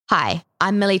Hi,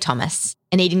 I'm Millie Thomas,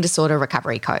 an eating disorder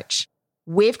recovery coach.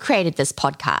 We've created this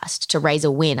podcast to raise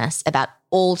awareness about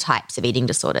all types of eating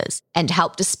disorders and to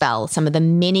help dispel some of the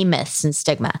many myths and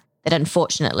stigma that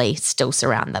unfortunately still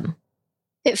surround them.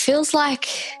 It feels like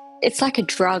it's like a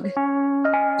drug.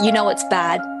 You know it's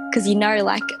bad because you know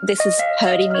like this is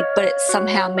hurting me, but it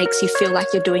somehow makes you feel like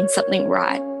you're doing something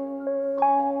right.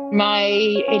 My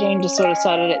eating disorder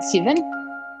started at 7.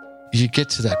 You get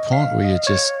to that point where you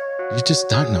just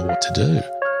don't know what to do.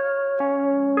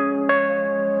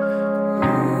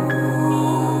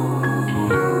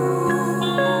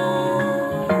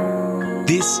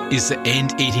 This is the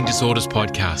End Eating Disorders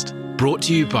podcast, brought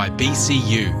to you by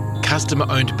BCU,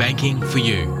 customer-owned banking for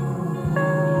you.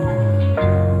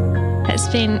 It's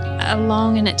been a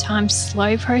long and at times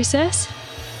slow process.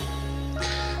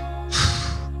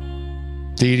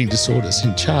 The eating disorder's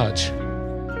in charge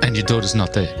and your daughter's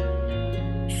not there.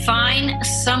 Find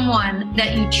someone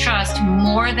that you trust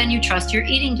more than you trust your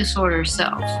eating disorder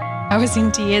self. I was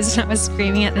in tears and I was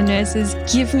screaming at the nurses,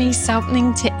 give me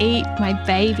something to eat. My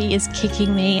baby is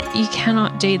kicking me. You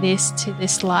cannot do this to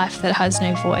this life that has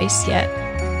no voice yet.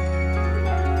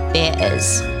 There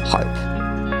is hope.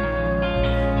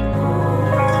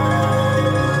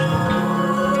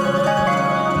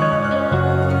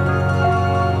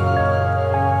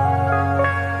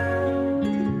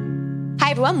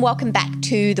 Hi everyone, welcome back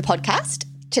to the podcast.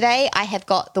 Today I have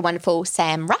got the wonderful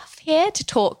Sam Ruff here to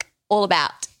talk all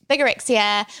about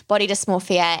bigorexia, body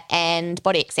dysmorphia, and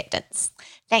body acceptance.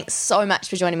 Thanks so much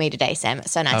for joining me today, Sam.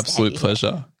 It's so nice to have you. Absolute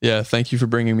pleasure. Yeah, thank you for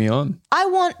bringing me on. I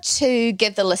want to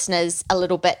give the listeners a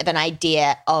little bit of an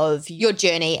idea of your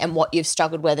journey and what you've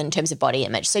struggled with in terms of body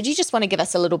image. So do you just want to give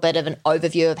us a little bit of an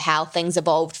overview of how things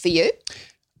evolved for you?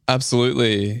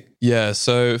 Absolutely. Yeah,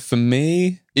 so for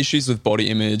me, issues with body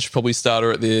image probably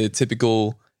started at the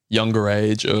typical younger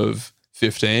age of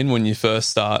 15 when you first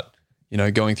start,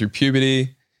 going through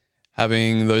puberty,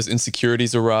 having those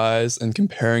insecurities arise and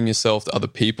comparing yourself to other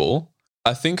people.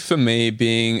 I think for me,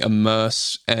 being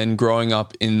immersed and growing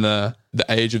up in the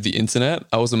age of the internet,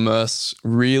 I was immersed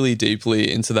really deeply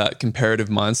into that comparative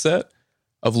mindset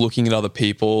of looking at other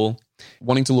people,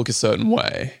 wanting to look a certain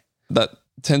way. That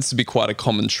tends to be quite a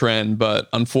common trend, but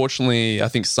unfortunately, I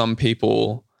think some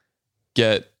people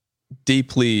get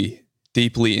deeply,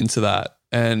 deeply into that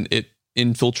and it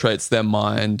infiltrates their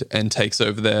mind and takes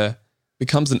over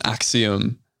becomes an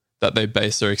axiom that they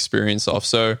base their experience off.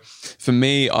 So for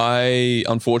me, I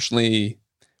unfortunately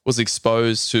was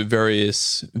exposed to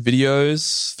various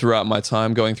videos throughout my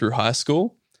time going through high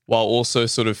school, while also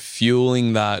sort of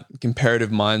fueling that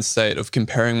comparative mindset of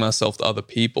comparing myself to other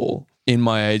people in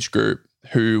my age group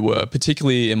who were,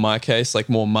 particularly in my case, like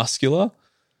more muscular,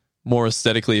 more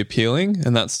aesthetically appealing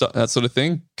and that sort of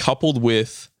thing, coupled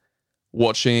with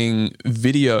watching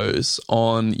videos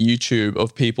on YouTube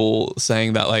of people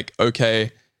saying that like,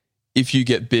 okay, if you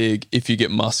get big, if you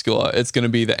get muscular, it's going to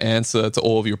be the answer to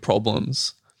all of your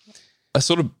problems. I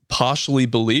sort of partially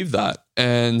believed that.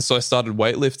 And so I started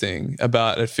weightlifting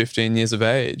about at 15 years of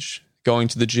age, going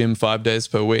to the gym 5 days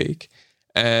per week,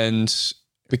 and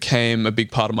became a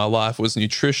big part of my life was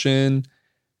nutrition,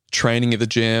 training at the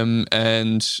gym.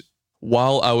 And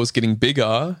while I was getting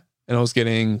bigger and I was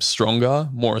getting stronger,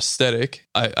 more aesthetic,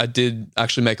 I did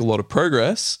actually make a lot of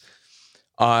progress.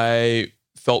 I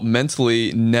felt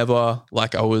mentally never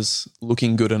like I was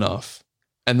looking good enough.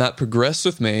 And that progressed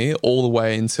with me all the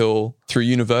way until through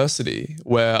university,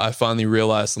 where I finally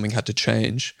realized something had to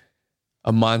change,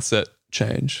 a mindset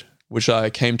change, which I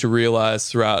came to realize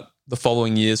throughout the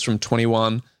following years from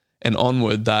 21 and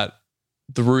onward, that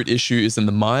the root issue is in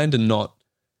the mind and not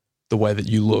the way that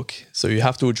you look. So you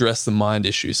have to address the mind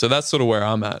issue. So that's sort of where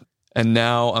I'm at. And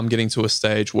now I'm getting to a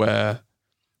stage where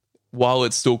while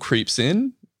it still creeps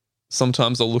in,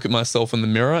 sometimes I'll look at myself in the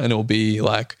mirror and it'll be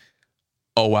like,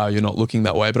 oh, wow, you're not looking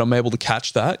that way. But I'm able to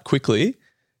catch that quickly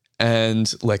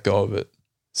and let go of it.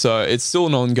 So it's still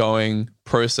an ongoing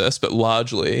process, but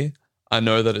largely I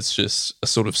know that it's just a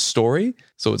sort of story.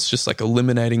 So it's just like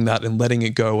eliminating that and letting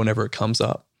it go whenever it comes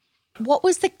up. What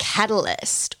was the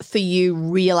catalyst for you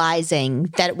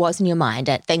realizing that it was in your mind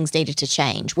that things needed to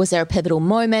change? Was there a pivotal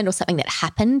moment or something that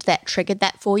happened that triggered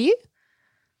that for you?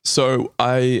 So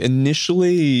I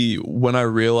initially, when I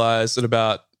realized at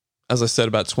about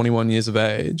 21 years of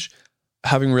age,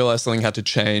 having realized something had to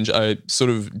change, I sort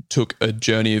of took a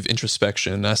journey of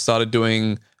introspection. I started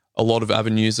doing a lot of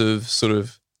avenues of sort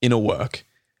of inner work,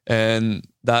 and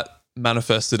that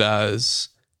manifested as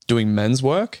doing men's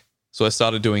work. So I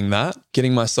started doing that,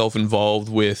 getting myself involved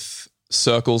with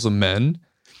circles of men.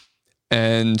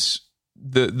 And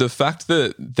the fact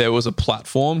that there was a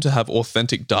platform to have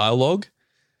authentic dialogue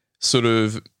sort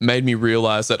of made me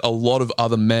realize that a lot of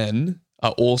other men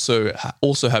are also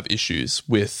have issues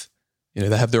with,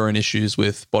 they have their own issues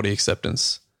with body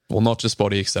acceptance. Well, not just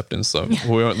body acceptance, so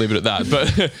we won't leave it at that.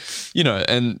 But,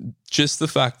 and just the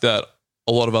fact that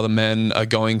a lot of other men are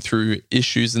going through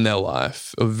issues in their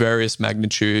life of various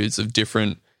magnitudes, of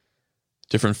different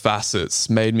facets,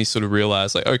 made me sort of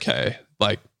realize, like, okay,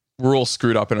 like, we're all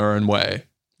screwed up in our own way,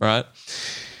 right?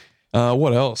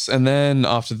 What else? And then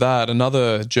after that,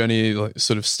 another journey, like,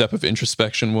 sort of step of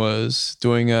introspection was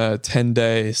doing a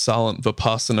 10-day silent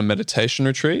Vipassana meditation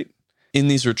retreat. In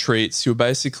these retreats, you're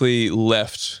basically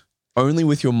left only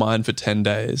with your mind for 10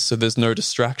 days. So there's no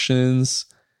distractions.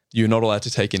 You're not allowed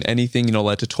to take in anything. You're not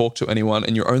allowed to talk to anyone,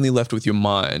 and you're only left with your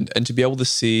mind. And to be able to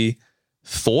see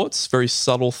thoughts, very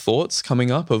subtle thoughts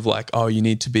coming up of like, oh, you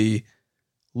need to be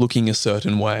looking a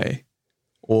certain way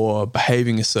or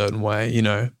behaving a certain way,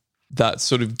 that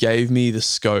sort of gave me the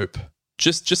scope.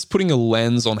 Just putting a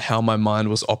lens on how my mind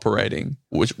was operating,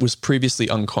 which was previously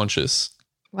unconscious.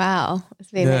 Wow.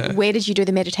 Where did you do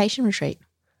the meditation retreat?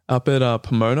 Up at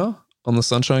Pomona on the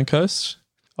Sunshine Coast.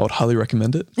 I would highly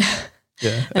recommend it.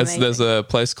 Yeah. There's a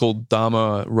place called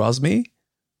Dharma Rasmi,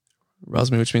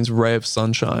 which means ray of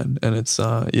sunshine. And it's,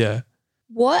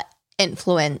 What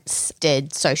influence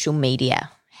did social media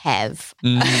have?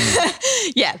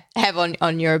 Have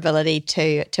on your ability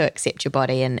to accept your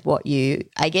body and what you,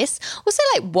 I guess, also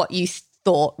like what you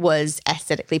thought was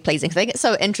aesthetically pleasing? Because I think it's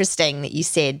so interesting that you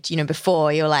said,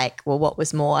 before you're like, well, what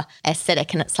was more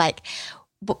aesthetic? And it's like,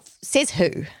 says who?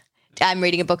 I'm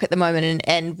reading a book at the moment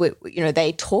and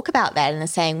they talk about that and they're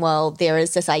saying, well, there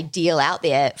is this ideal out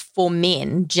there for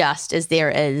men just as there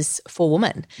is for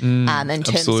women in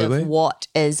terms of what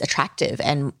is attractive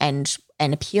and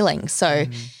appealing. So,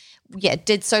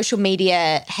 did social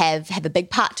media have a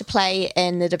big part to play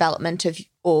in the development of,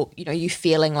 or, you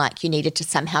feeling like you needed to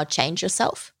somehow change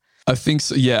yourself? I think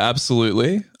so. Yeah,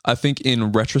 absolutely. I think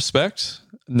in retrospect,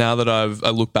 now that I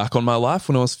look back on my life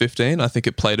when I was 15, I think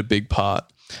it played a big part.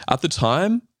 At the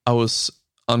time, I was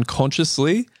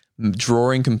unconsciously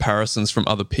drawing comparisons from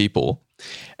other people.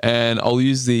 And I'll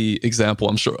use the example,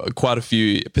 I'm sure quite a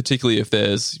few, particularly if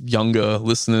there's younger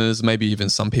listeners, maybe even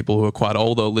some people who are quite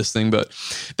older listening, but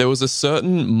there was a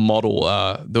certain model.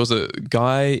 There was a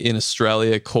guy in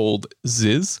Australia called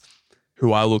Ziz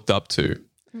who I looked up to.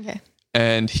 Okay.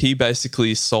 And he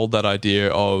basically sold that idea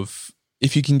of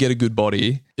if you can get a good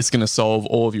body, it's going to solve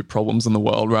all of your problems in the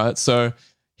world, right? So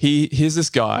here's this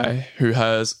guy who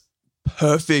has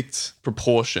perfect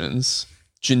proportions,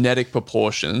 genetic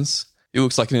proportions. He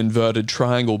looks like an inverted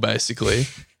triangle, basically.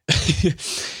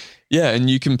 Yeah, and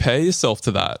you compare yourself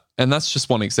to that. And that's just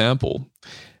one example.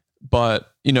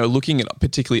 But, looking at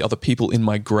particularly other people in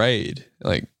my grade,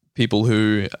 like people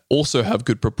who also have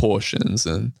good proportions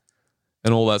and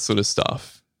all that sort of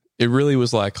stuff, it really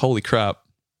was like, holy crap.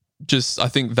 I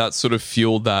think that sort of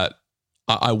fueled that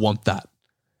I want that.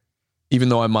 Even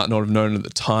though I might not have known at the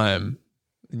time,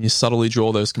 and you subtly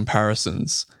draw those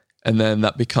comparisons, and then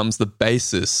that becomes the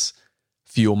basis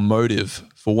for your motive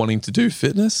for wanting to do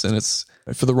fitness, and it's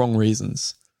for the wrong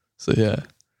reasons. So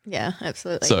yeah,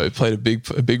 absolutely. So it played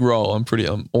a big role.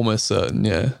 I'm almost certain.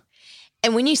 Yeah.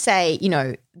 And when you say,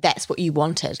 that's what you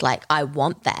wanted, like, I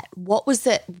want that, what was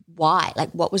it? Why?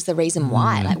 Like, what was the reason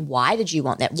why? Like, why did you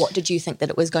want that? What did you think that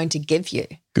it was going to give you?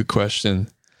 Good question.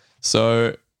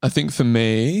 So I think for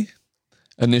me,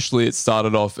 initially it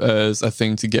started off as a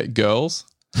thing to get girls.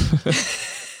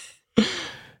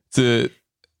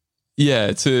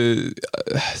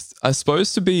 I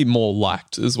suppose to be more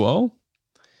liked as well,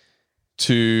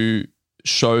 to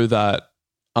show that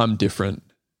I'm different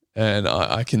and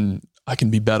I can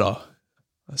be better,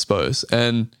 I suppose.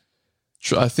 And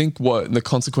I think what the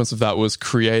consequence of that was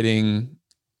creating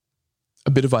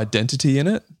a bit of identity in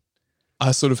it.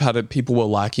 I sort of had people were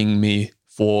liking me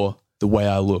for the way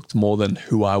I looked more than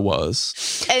who I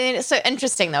was. And it's so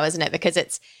interesting though, isn't it? Because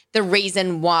it's the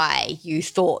reason why you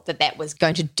thought that was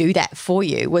going to do that for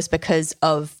you was because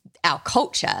of our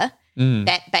culture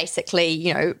that basically,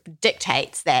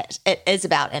 dictates that it is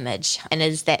about image and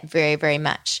is that very, very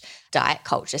much diet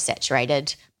culture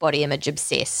saturated, body image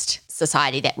obsessed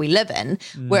society that we live in.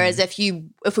 Whereas if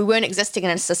we weren't existing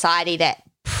in a society that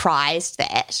prized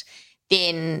that,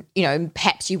 then,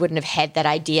 perhaps you wouldn't have had that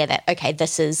idea that, okay,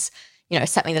 this is,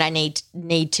 something that I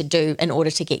need to do in order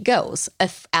to get girls.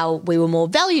 If we were more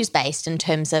values based in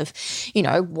terms of,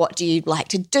 what do you like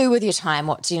to do with your time?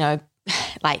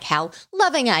 Like how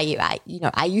loving are you?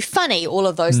 Are you funny? All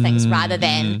of those things rather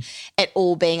than it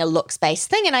all being a looks based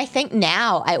thing. And I think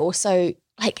now I also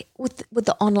like with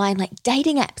the online like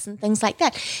dating apps and things like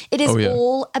that, it is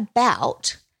all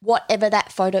about whatever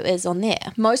that photo is on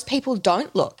there. Most people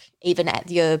don't look even at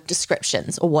your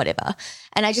descriptions or whatever.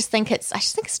 And I just think it's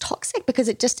toxic because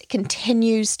it just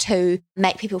continues to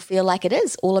make people feel like it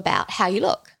is all about how you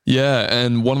look. Yeah,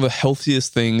 and one of the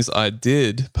healthiest things I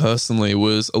did personally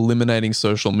was eliminating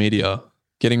social media,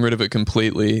 getting rid of it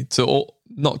completely.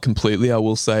 Not completely, I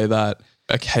will say that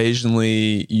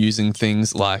occasionally using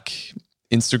things like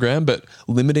Instagram, but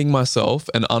limiting myself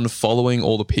and unfollowing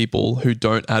all the people who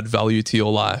don't add value to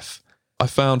your life. I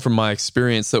found from my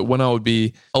experience that when I'll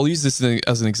use this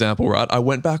as an example, right? I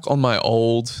went back on my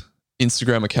old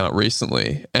Instagram account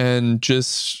recently and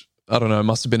just, I don't know,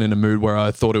 must have been in a mood where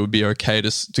I thought it would be okay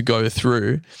to go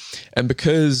through. And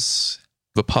because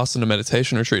the past in a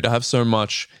meditation retreat, I have so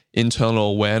much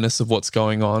internal awareness of what's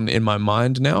going on in my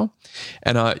mind now.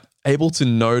 And I able to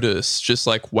notice just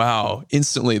like, wow,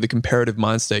 instantly the comparative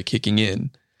mind state kicking in.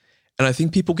 And I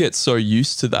think people get so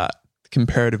used to that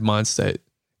comparative mind state.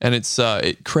 And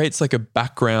it creates like a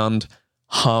background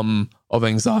hum of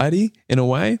anxiety in a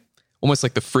way, almost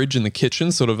like the fridge in the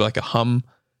kitchen, sort of like a hum.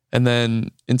 And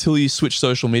then until you switch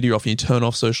social media off and you turn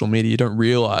off social media, you don't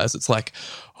realize it's like,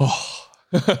 oh,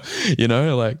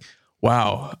 like,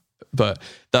 wow. But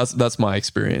that's my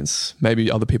experience.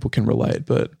 Maybe other people can relate,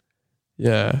 but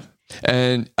yeah.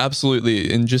 And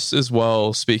absolutely. And just as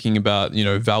well, speaking about,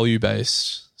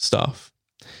 value-based stuff,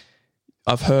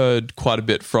 I've heard quite a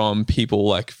bit from people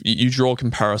like you draw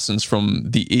comparisons from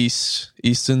the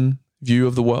Eastern view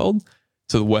of the world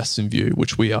to the Western view,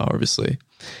 which we are obviously.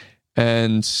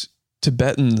 And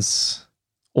Tibetans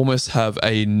almost have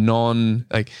a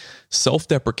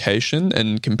self-deprecation,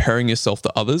 and comparing yourself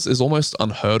to others is almost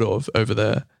unheard of over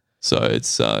there. So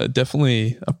it's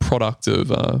definitely a product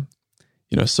of,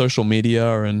 social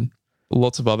media and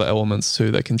lots of other elements too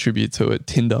that contribute to it.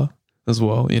 Tinder as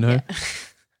well,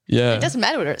 Yeah. It doesn't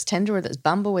matter whether it's Tinder, whether it's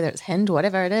Bumble, whether it's Hinge,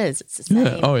 whatever it is. It's the same.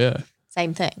 Yeah. Oh, yeah.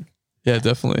 Same thing. Yeah,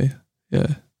 definitely. Yeah.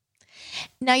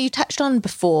 Now, you touched on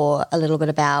before a little bit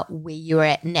about where you're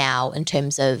at now in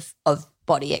terms of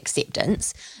body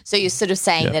acceptance. So you're sort of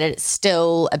saying that it's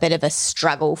still a bit of a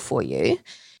struggle for you.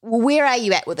 Where are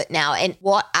you at with it now? And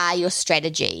what are your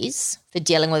strategies for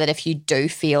dealing with it if you do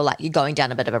feel like you're going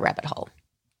down a bit of a rabbit hole?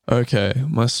 Okay.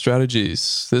 My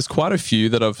strategies. There's quite a few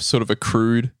that I've sort of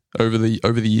accrued over the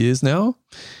years now.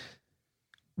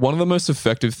 One of the most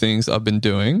effective things I've been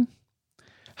doing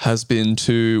has been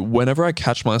to, whenever I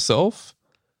catch myself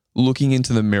looking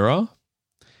into the mirror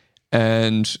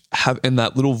and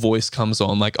that little voice comes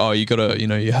on like, oh, you gotta,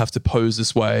 you have to pose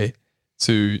this way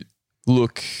to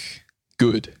look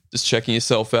good. Just checking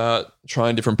yourself out,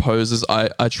 trying different poses.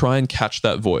 I try and catch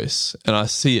that voice and I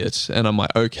see it and I'm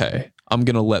like, okay, I'm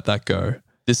going to let that go.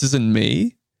 This isn't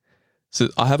me. So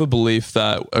I have a belief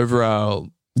that over our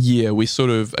year, we sort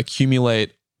of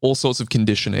accumulate all sorts of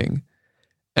conditioning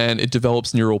and it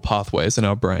develops neural pathways in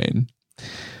our brain.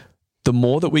 The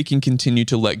more that we can continue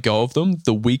to let go of them,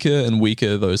 the weaker and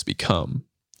weaker those become.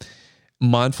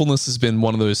 Mindfulness has been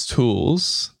one of those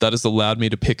tools that has allowed me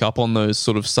to pick up on those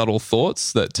sort of subtle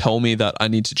thoughts that tell me that I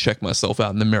need to check myself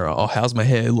out in the mirror. Oh, how's my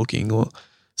hair looking? Or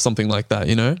something like that,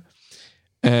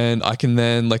 And I can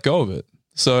then let go of it.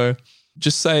 So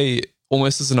just say,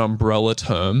 almost as an umbrella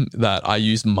term, that I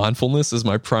use mindfulness as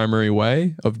my primary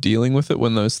way of dealing with it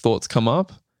when those thoughts come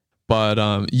up.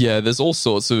 But there's all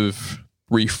sorts of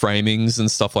reframings and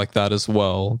stuff like that as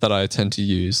well that I tend to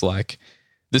use. Like,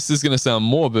 this is going to sound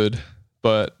morbid,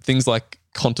 but things like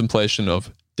contemplation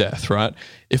of death, right?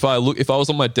 If I was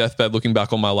on my deathbed looking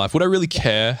back on my life, would I really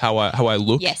care how I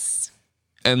look? Yes.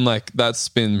 And that's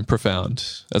been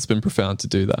profound. That's been profound to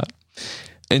do that.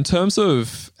 In terms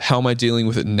of how am I dealing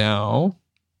with it now,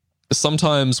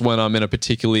 sometimes when I'm in a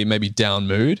particularly maybe down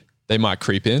mood, they might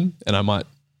creep in and I might,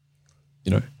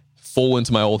 fall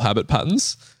into my old habit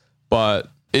patterns.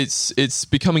 But it's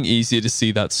becoming easier to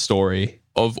see that story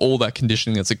of all that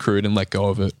conditioning that's accrued and let go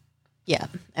of it. Yeah,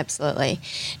 absolutely.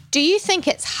 Do you think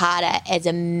it's harder as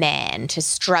a man to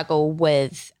struggle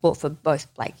with, well, for both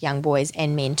like young boys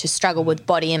and men, to struggle with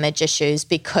body image issues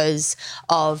because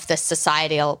of the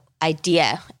societal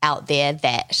idea out there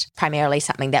that primarily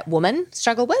something that women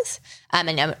struggle with?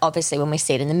 And obviously when we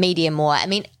see it in the media more,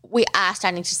 we are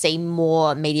starting to see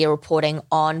more media reporting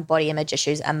on body image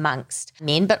issues amongst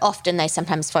men, but often they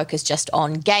sometimes focus just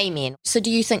on gay men. So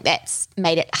do you think that's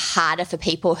made it harder for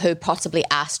people who possibly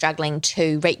are struggling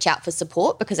to reach out for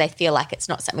support because they feel like it's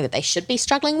not something that they should be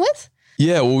struggling with?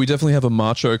 Yeah, well, we definitely have a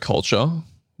macho culture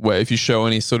where if you show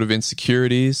any sort of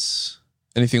insecurities,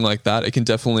 anything like that, it can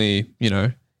definitely,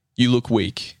 you look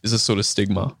weak is a sort of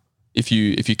stigma if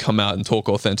you come out and talk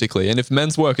authentically. And if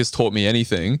men's work has taught me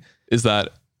anything, is that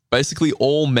basically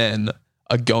all men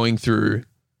are going through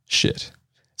shit.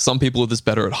 Some people are just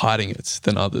better at hiding it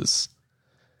than others.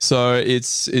 So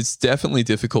it's definitely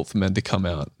difficult for men to come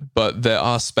out, but there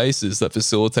are spaces that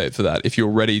facilitate for that if you're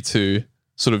ready to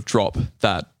sort of drop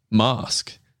that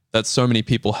mask that so many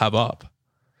people have up.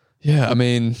 Yeah, I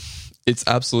mean, it's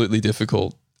absolutely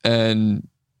difficult. And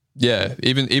yeah,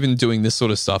 even doing this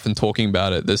sort of stuff and talking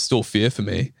about it, there's still fear for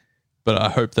me, but I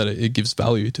hope that it gives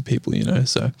value to people, you know?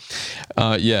 So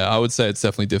yeah, I would say it's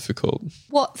definitely difficult.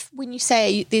 What, when you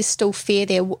say there's still fear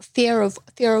there, fear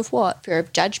of what? Fear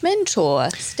of judgment or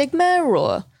stigma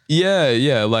or?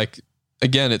 Yeah. Like,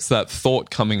 again, it's that thought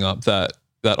coming up, that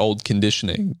old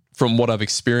conditioning from what I've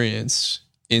experienced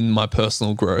in my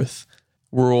personal growth.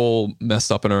 We're all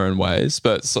messed up in our own ways,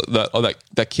 but so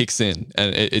that kicks in,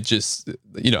 and it just,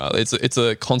 you know, it's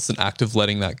a constant act of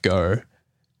letting that go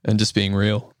and just being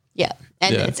real. Yeah.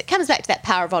 And it comes back to that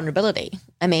power of vulnerability.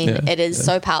 I mean, it is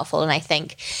so powerful. And I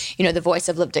think, you know, the voice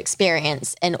of lived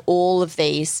experience in all of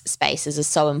these spaces is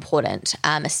so important,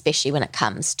 especially when it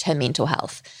comes to mental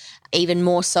health. Even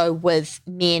more so with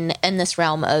men in this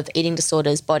realm of eating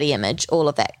disorders, body image, all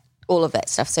of that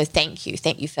stuff. So thank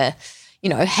you for, you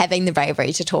know, having the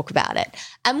bravery to talk about it.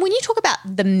 When you talk about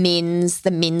the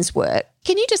men's work,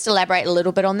 can you just elaborate a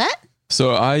little bit on that?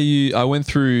 So I went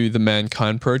through the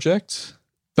Mankind Project,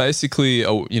 basically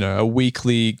a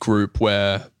weekly group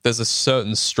where there's a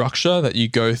certain structure that you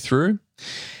go through.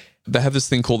 They have this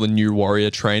thing called the New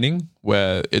Warrior Training,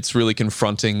 where it's really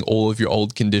confronting all of your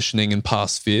old conditioning and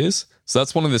past fears. So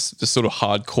that's one of this sort of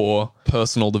hardcore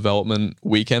personal development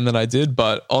weekend that I did.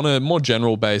 But on a more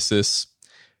general basis,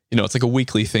 you know, it's like a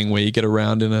weekly thing where you get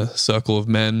around in a circle of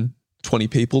men, 20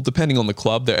 people, depending on the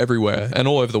club. They're everywhere and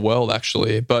all over the world,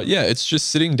 actually. But yeah, it's just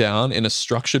sitting down in a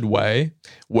structured way,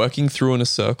 working through in a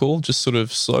circle, just sort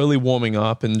of slowly warming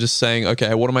up and just saying,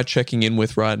 okay, what am I checking in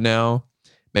with right now?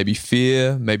 Maybe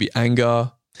fear, maybe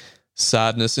anger,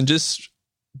 sadness, and just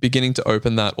beginning to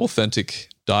open that authentic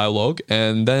dialogue,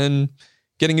 and then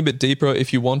getting a bit deeper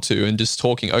if you want to, and just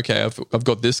talking, okay, I've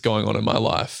got this going on in my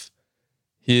life.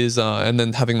 Here's and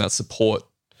then having that support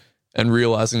and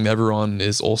realizing that everyone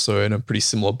is also in a pretty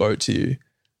similar boat to you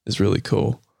is really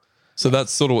cool. So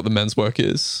that's sort of what the men's work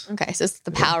is. Okay, so it's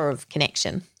the power of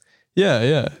connection.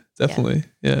 Yeah, definitely.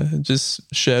 Yeah,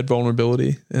 just shared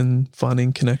vulnerability and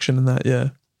finding connection in that,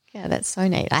 yeah. Yeah, that's so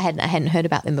neat. I hadn't heard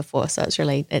about them before, so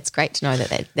it's great to know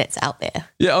that that's out there.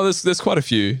 Yeah, there's quite a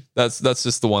few. That's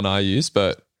just the one I use,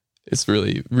 but it's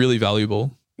really, really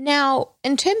valuable. Now,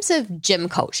 in terms of gym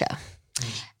culture,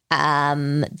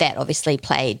 that obviously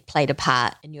played a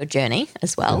part in your journey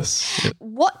as well. Yes. Yep.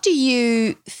 What do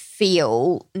you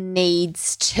feel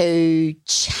needs to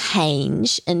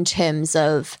change in terms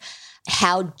of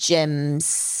how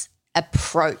gyms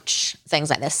approach things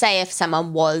like this? Say if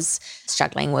someone was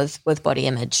struggling with body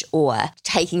image or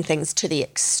taking things to the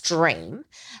extreme,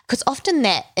 because often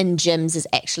that in gyms is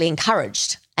actually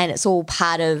encouraged, and it's all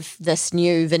part of this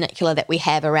new vernacular that we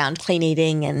have around clean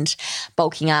eating and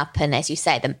bulking up, and as you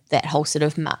say, that whole sort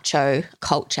of macho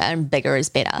culture and bigger is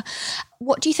better.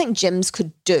 What do you think gyms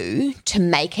could do to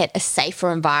make it a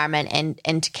safer environment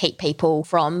and to keep people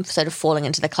from sort of falling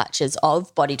into the clutches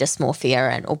of body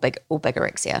dysmorphia or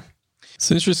bigorexia? It's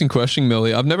an interesting question,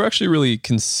 Millie. I've never actually really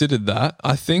considered that.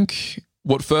 I think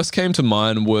what first came to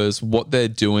mind was what they're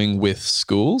doing with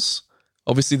schools.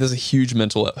 Obviously, there's a huge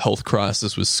mental health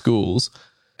crisis with schools,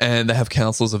 and they have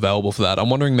counselors available for that.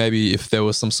 I'm wondering maybe if there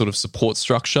was some sort of support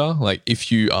structure, like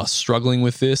if you are struggling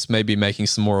with this, maybe making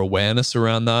some more awareness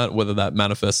around that, whether that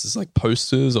manifests as like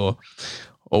posters or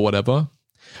whatever.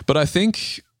 But I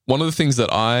think one of the things that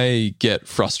I get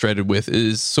frustrated with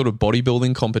is sort of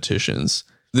bodybuilding competitions.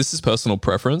 This is personal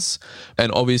preference. And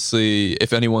obviously,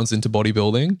 if anyone's into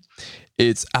bodybuilding,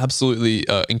 it's absolutely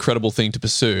an incredible thing to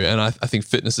pursue. And I think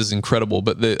fitness is incredible.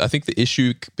 But I think the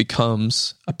issue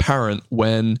becomes apparent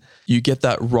when you get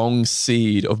that wrong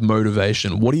seed of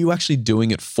motivation. What are you actually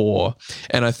doing it for?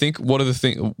 And I think one of the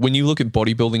things, when you look at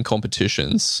bodybuilding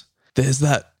competitions, there's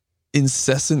that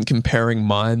incessant comparing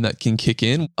mind that can kick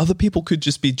in. Other people could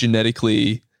just be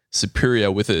genetically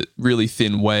superior with a really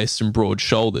thin waist and broad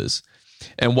shoulders.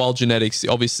 And while genetics,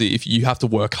 obviously, if you have to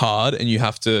work hard and you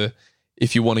have to,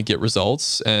 if you want to get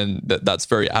results, and that's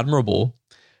very admirable.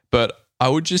 But I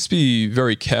would just be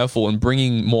very careful in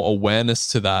bringing more awareness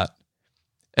to that.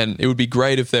 And it would be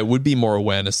great if there would be more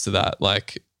awareness to that,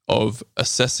 like of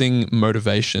assessing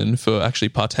motivation for actually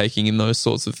partaking in those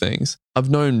sorts of things. I've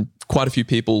known quite a few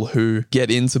people who get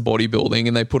into bodybuilding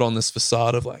and they put on this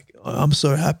facade of like, oh, I'm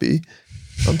so happy.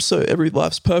 Every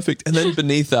life's perfect. And then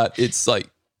beneath that, it's like,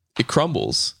 it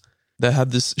crumbles. They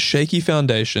have this shaky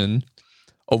foundation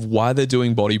of why they're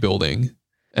doing bodybuilding,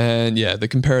 And yeah, the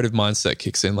comparative mindset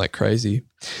kicks in like crazy.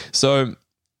 So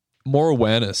more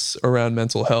awareness around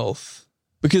mental health,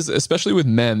 because especially with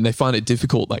men, they find it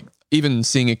difficult. Like even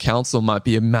seeing a counselor might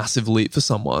be a massive leap for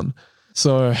someone.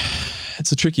 So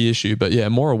it's a tricky issue, but yeah,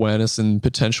 more awareness and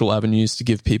potential avenues to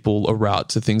give people a route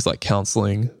to things like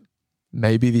counseling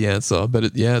may be the answer. But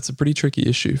it's a pretty tricky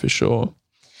issue for sure.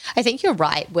 I think you're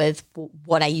right with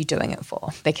what are you doing it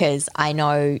for? Because I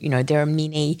know, there are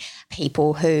many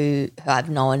people who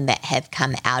I've known that have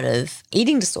come out of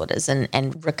eating disorders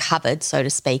and recovered, so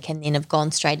to speak, and then have gone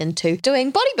straight into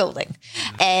doing bodybuilding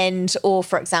or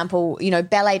for example,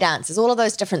 ballet dancers, all of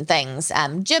those different things,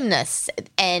 gymnasts.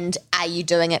 And are you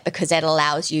doing it because that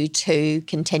allows you to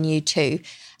continue to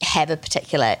have a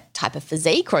particular type of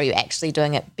physique, or are you actually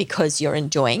doing it because you're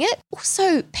enjoying it?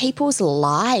 Also, people's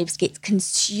lives get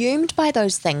consumed by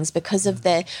those things because of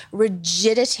the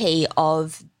rigidity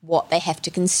of what they have to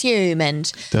consume.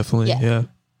 And definitely, yeah.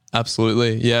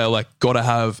 Absolutely. Yeah, like got to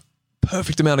have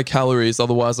perfect amount of calories,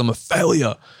 otherwise I'm a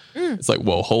failure. It's like,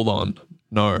 well, hold on.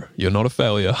 No, you're not a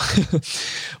failure.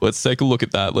 Let's take a look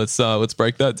at that. Let's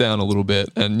break that down a little bit.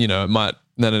 And, it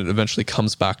eventually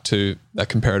comes back to that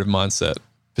comparative mindset.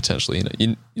 Potentially,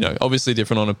 obviously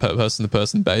different on a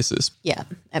person-to-person basis. Yeah,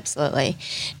 absolutely.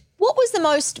 What was the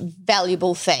most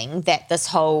valuable thing that this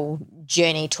whole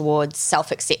journey towards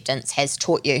self-acceptance has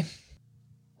taught you?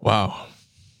 Wow.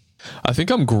 I think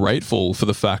I'm grateful for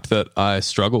the fact that I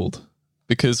struggled,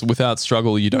 because without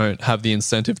struggle, you don't have the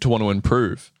incentive to want to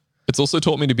improve. It's also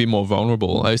taught me to be more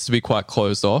vulnerable. I used to be quite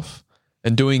closed off,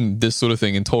 and doing this sort of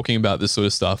thing and talking about this sort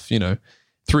of stuff,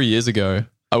 3 years ago,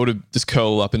 I would have just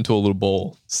curled up into a little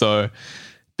ball. So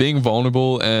being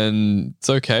vulnerable, and it's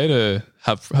okay to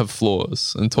have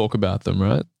flaws and talk about them,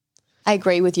 right? I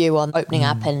agree with you on opening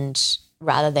up and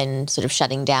rather than sort of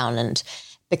shutting down. And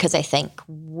because I think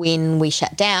when we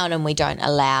shut down and we don't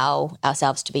allow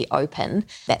ourselves to be open,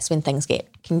 that's when things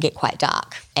can get quite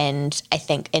dark. And I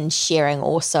think in sharing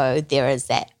also there is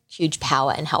that huge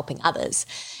power in helping others.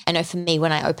 I know for me,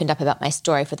 when I opened up about my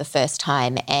story for the first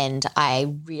time and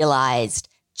I realized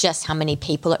just how many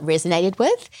people it resonated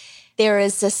with, there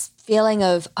is this feeling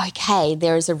of, okay,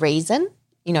 there is a reason,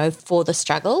 for the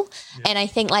struggle. Yeah. And I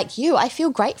think like you, I feel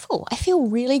grateful. I feel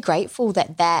really grateful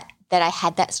that I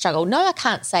had that struggle. No, I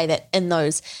can't say that in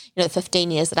those, 15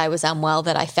 years that I was unwell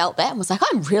that I felt that and was like,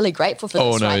 I'm really grateful for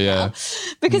this now.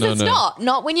 Because it's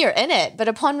not when you're in it, but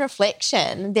upon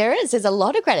reflection, there's a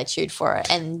lot of gratitude for it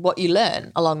and what you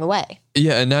learn along the way.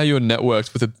 Yeah, and now you're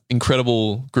networked with an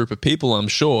incredible group of people, I'm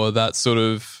sure, that sort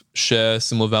of share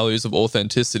similar values of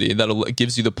authenticity. That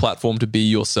gives you the platform to be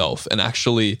yourself and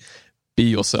actually be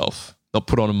yourself, not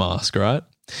put on a mask, right?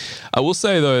 I will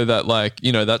say though that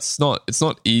it's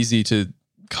not easy to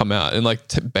come out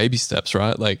and baby steps,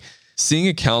 right? Like seeing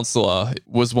a counselor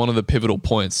was one of the pivotal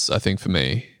points, I think, for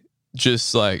me.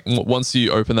 Just like once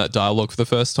you open that dialogue for the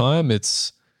first time,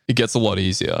 it gets a lot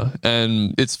easier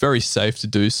and it's very safe to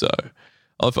do so.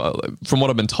 From what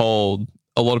I've been told,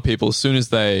 a lot of people, as soon as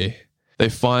they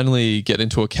finally get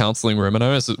into a counseling room, I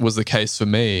know it was the case for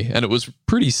me, and it was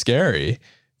pretty scary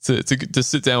to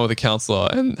sit down with a counselor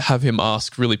and have him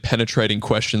ask really penetrating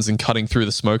questions and cutting through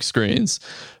the smoke screens.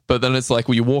 But then it's like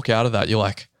when you walk out of that, you're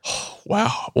like, oh,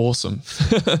 wow, awesome.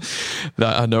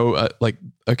 That I know,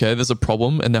 okay, there's a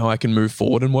problem and now I can move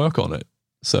forward and work on it.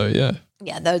 So, yeah.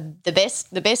 Yeah, the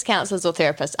best counselors or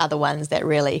therapists are the ones that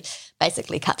really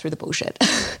basically cut through the bullshit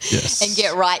and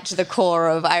get right to the core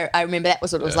of, I remember that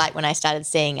was what it was like when I started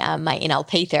seeing my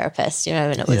NLP therapist,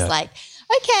 and it was like,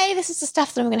 okay, this is the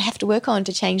stuff that I'm going to have to work on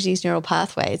to change these neural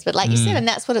pathways. But like you said, and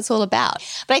that's what it's all about.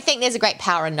 But I think there's a great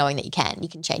power in knowing that you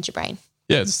can change your brain.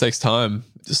 Yeah, it just takes time.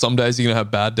 Some days you're going to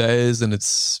have bad days and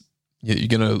you're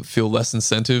going to feel less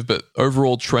incentive, but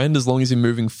overall trend, as long as you're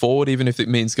moving forward, even if it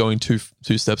means going two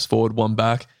steps forward, one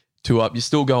back, two up, you're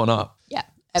still going up. Yeah,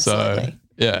 absolutely. So,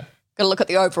 yeah. Got to look at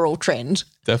the overall trend.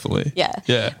 Definitely. Yeah.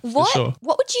 Yeah. What sure.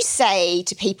 What would you say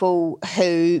to people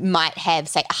who might have,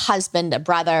 say, a husband, a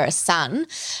brother, a son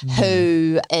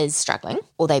who is struggling,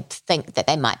 or they think that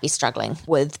they might be struggling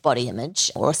with body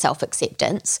image or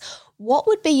self-acceptance? What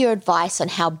would be your advice on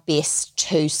how best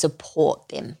to support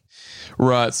them?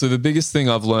 Right. So the biggest thing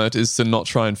I've learned is to not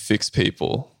try and fix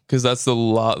people, because that's you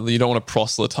don't want to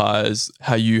proselytize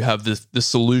how you have the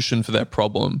solution for their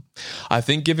problem. I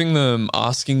think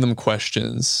asking them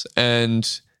questions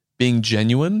and being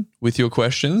genuine with your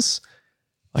questions,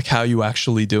 like how are you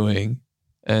actually doing?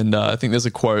 And I think there's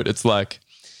a quote, it's like,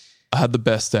 I had the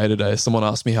best day today. Someone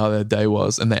asked me how their day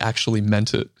was and they actually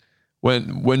meant it.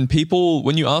 When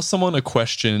you ask someone a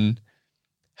question,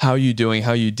 how are you doing?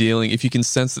 How are you dealing? If you can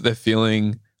sense that they're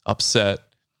feeling upset,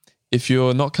 if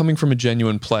you're not coming from a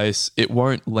genuine place, it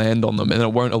won't land on them and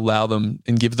it won't allow them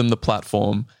and give them the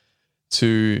platform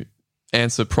to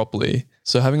answer properly.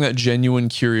 So having that genuine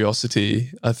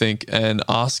curiosity, I think, and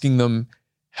asking them,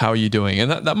 how are you doing?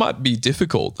 And that might be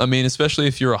difficult. I mean, especially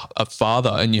if you're a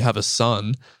father and you have a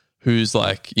son who's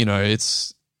like,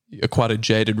 it's quite a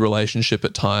jaded relationship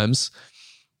at times.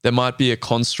 There might be a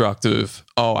construct of,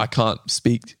 I can't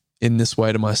speak in this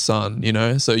way to my son,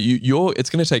 So it's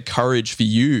going to take courage for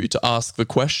you to ask the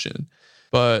question.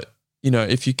 But,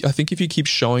 I think if you keep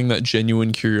showing that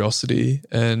genuine curiosity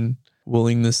and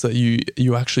willingness that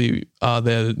you actually are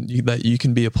there, that you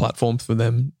can be a platform for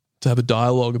them to have a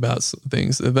dialogue about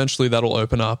things, eventually that'll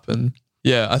open up. And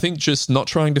yeah, I think just not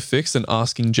trying to fix and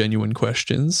asking genuine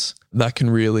questions, that can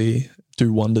really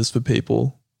do wonders for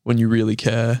people when you really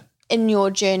care. In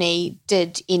your journey,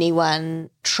 did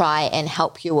anyone try and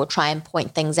help you or try and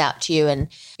point things out to you? And,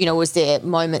 was there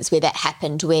moments where that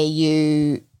happened where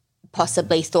you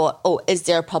possibly thought, is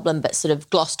there a problem, but sort of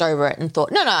glossed over it and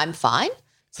thought, no, I'm fine?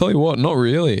 Tell you what, not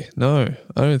really. No,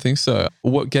 I don't think so.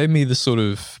 What gave me the sort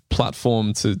of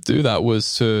platform to do that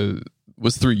was through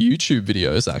YouTube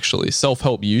videos, actually,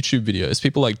 self-help YouTube videos.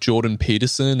 People like Jordan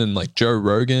Peterson and like Joe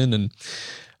Rogan, and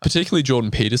particularly Jordan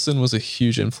Peterson was a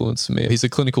huge influence for me. He's a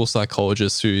clinical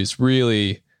psychologist who's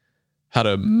really had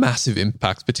a massive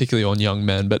impact, particularly on young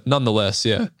men. But nonetheless,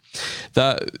 yeah,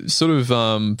 that sort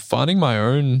of finding my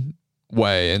own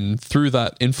way, and through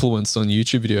that influence on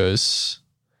YouTube videos,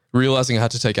 realizing I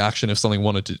had to take action if something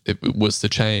was to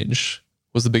change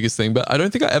was the biggest thing. But I don't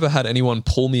think I ever had anyone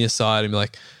pull me aside and be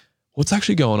like, what's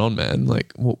actually going on, man?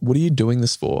 Like, what are you doing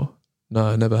this for? No,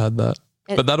 I never had that.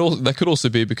 But that could also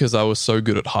be because I was so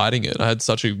good at hiding it. I had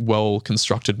such a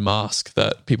well-constructed mask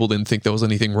that people didn't think there was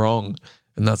anything wrong.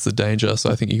 And that's the danger. So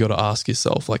I think you got to ask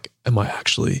yourself, like, am I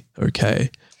actually okay?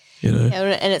 And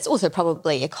it's also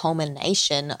probably a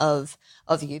culmination of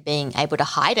you being able to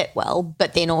hide it well,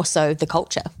 but then also the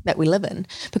culture that we live in.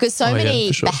 Because so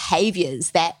many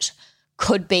behaviours that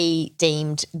could be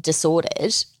deemed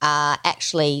disordered are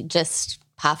actually just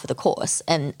par for the course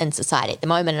in society at the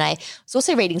moment. And I was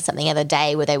also reading something the other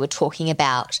day where they were talking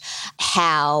about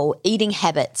how eating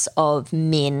habits of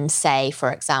men, say,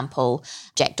 for example,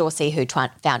 Jack Dorsey, who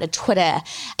founded Twitter,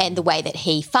 and the way that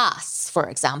he fasts, for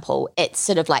example, it's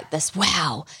sort of like this,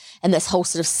 wow, and this whole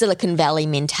sort of Silicon Valley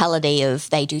mentality of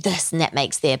they do this and that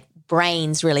makes their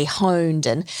brains really honed.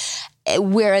 And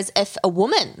whereas if a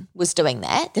woman was doing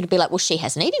that, it'd be like, well, she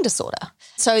has an eating disorder.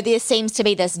 So there seems to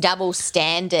be this double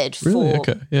standard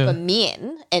for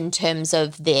men in terms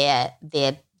of their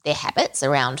habits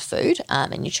around food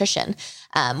and nutrition,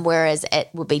 whereas it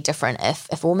would be different if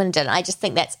a woman did. And I just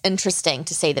think that's interesting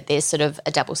to see that there's sort of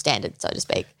a double standard, so to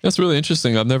speak. That's really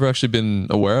interesting. I've never actually been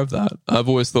aware of that. I've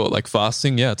always thought like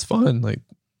fasting, yeah, it's fine. Like,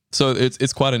 so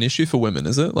it's quite an issue for women,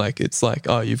 is it? Like, it's like,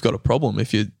 oh, you've got a problem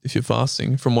if you're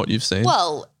fasting, from what you've seen.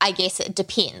 Well, I guess it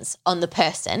depends on the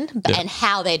person and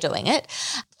how they're doing it.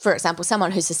 For example,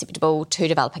 someone who's susceptible to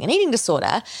developing an eating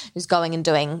disorder who's going and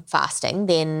doing fasting,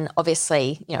 then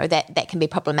obviously, that can be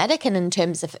problematic. And in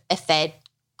terms of if they're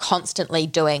constantly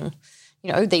doing,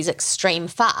 these extreme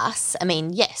fasts, I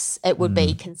mean, yes, it would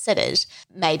be considered.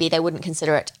 Maybe they wouldn't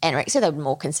consider it anorexia, they would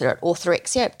more consider it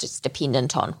orthorexia, just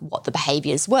dependent on what the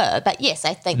behaviours were. But yes,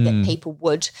 I think that people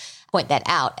would point that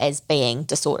out as being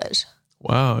disordered.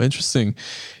 Wow, interesting.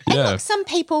 Yeah. And look, some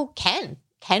people can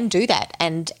do that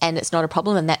and it's not a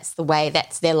problem, and that's the way,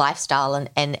 that's their lifestyle, and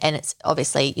it's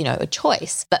obviously, a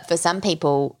choice. But for some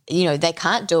people, they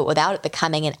can't do it without it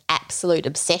becoming an absolute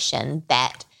obsession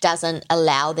that doesn't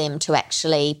allow them to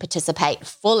actually participate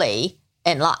fully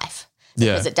in life.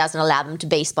 Because it doesn't allow them to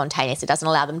be spontaneous. It doesn't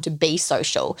allow them to be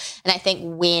social. And I think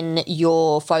when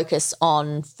your focus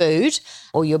on food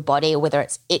or your body, or whether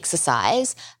it's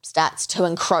exercise, starts to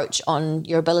encroach on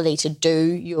your ability to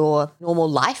do your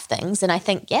normal life things, and I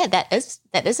think, that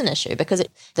is an issue, because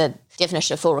the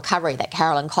definition of full recovery that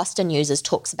Carolyn Costin uses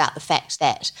talks about the fact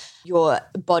that your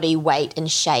body weight and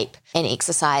shape and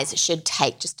exercise should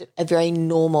take just a very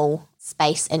normal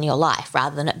space in your life,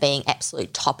 rather than it being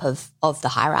absolute top of the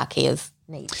hierarchy of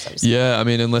needs. So to speak. Yeah, I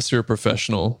mean, unless you're a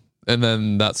professional, and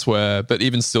then that's where. But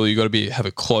even still, you got to have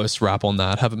a close wrap on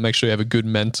that. Make sure you have a good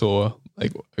mentor.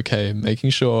 Like, okay, making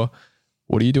sure,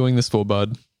 what are you doing this for,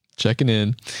 bud? Checking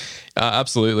in.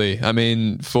 Absolutely. I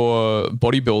mean, for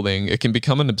bodybuilding, it can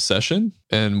become an obsession,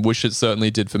 and which it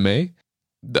certainly did for me.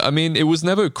 I mean, it was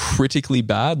never critically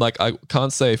bad. Like, I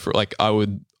can't say for like I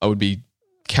would be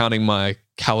counting my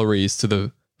calories to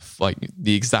the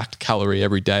exact calorie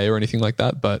every day or anything like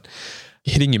that, but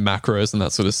hitting your macros and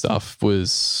that sort of stuff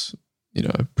was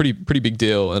pretty big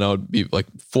deal. And I would be like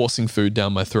forcing food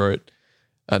down my throat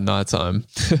at nighttime.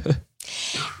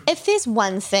 If there's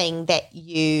one thing that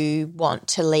you want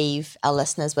to leave our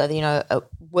listeners with,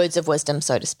 words of wisdom,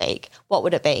 so to speak, what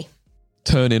would it be?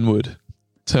 Turn inward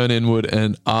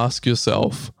and ask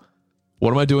yourself,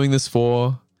 what am I doing this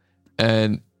for?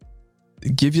 And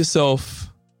give yourself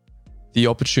the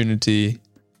opportunity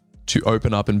to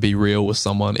open up and be real with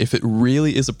someone. If it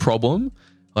really is a problem,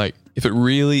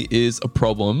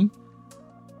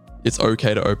 it's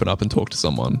okay to open up and talk to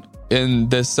someone.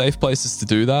 And there's safe places to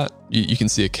do that. You can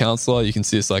see a counselor, you can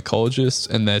see a psychologist,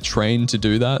 and they're trained to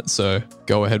do that. So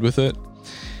go ahead with it.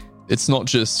 It's not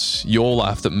just your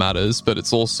life that matters, but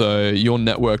it's also you're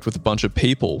networked with a bunch of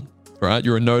people, right?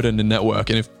 You're a node in a network.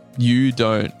 And if you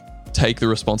don't take the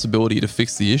responsibility to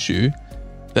fix the issue,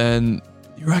 then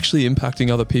you're actually impacting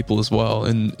other people as well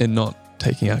and not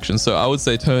taking action. So I would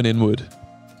say turn inward.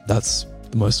 That's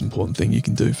the most important thing you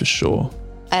can do for sure.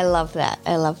 I love that.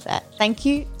 Thank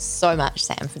you so much,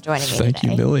 Sam, for joining me Thank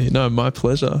today. you, Millie. No, my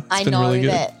pleasure. It's been really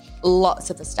good. That lots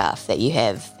of the stuff that you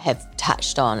have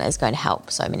touched on is going to help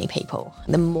so many people.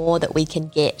 The more that we can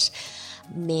get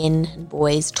men and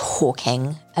boys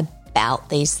talking about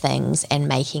these things and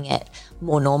making it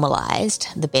more normalized,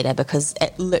 the better, because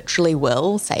it literally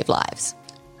will save lives.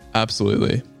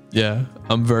 Absolutely. Yeah.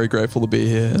 I'm very grateful to be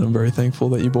here and I'm very thankful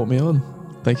that you brought me on.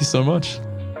 Thank you so much.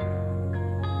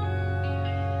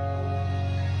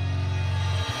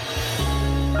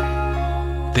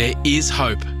 There is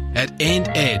hope at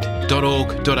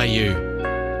ended.org.au.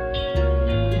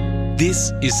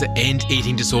 This is the End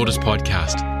Eating Disorders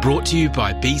podcast, brought to you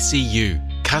by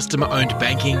BCU, customer-owned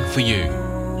banking for you.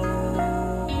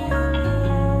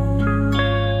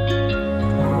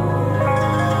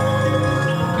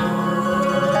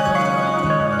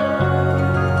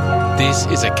 This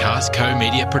is a Cast Co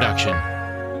Media production.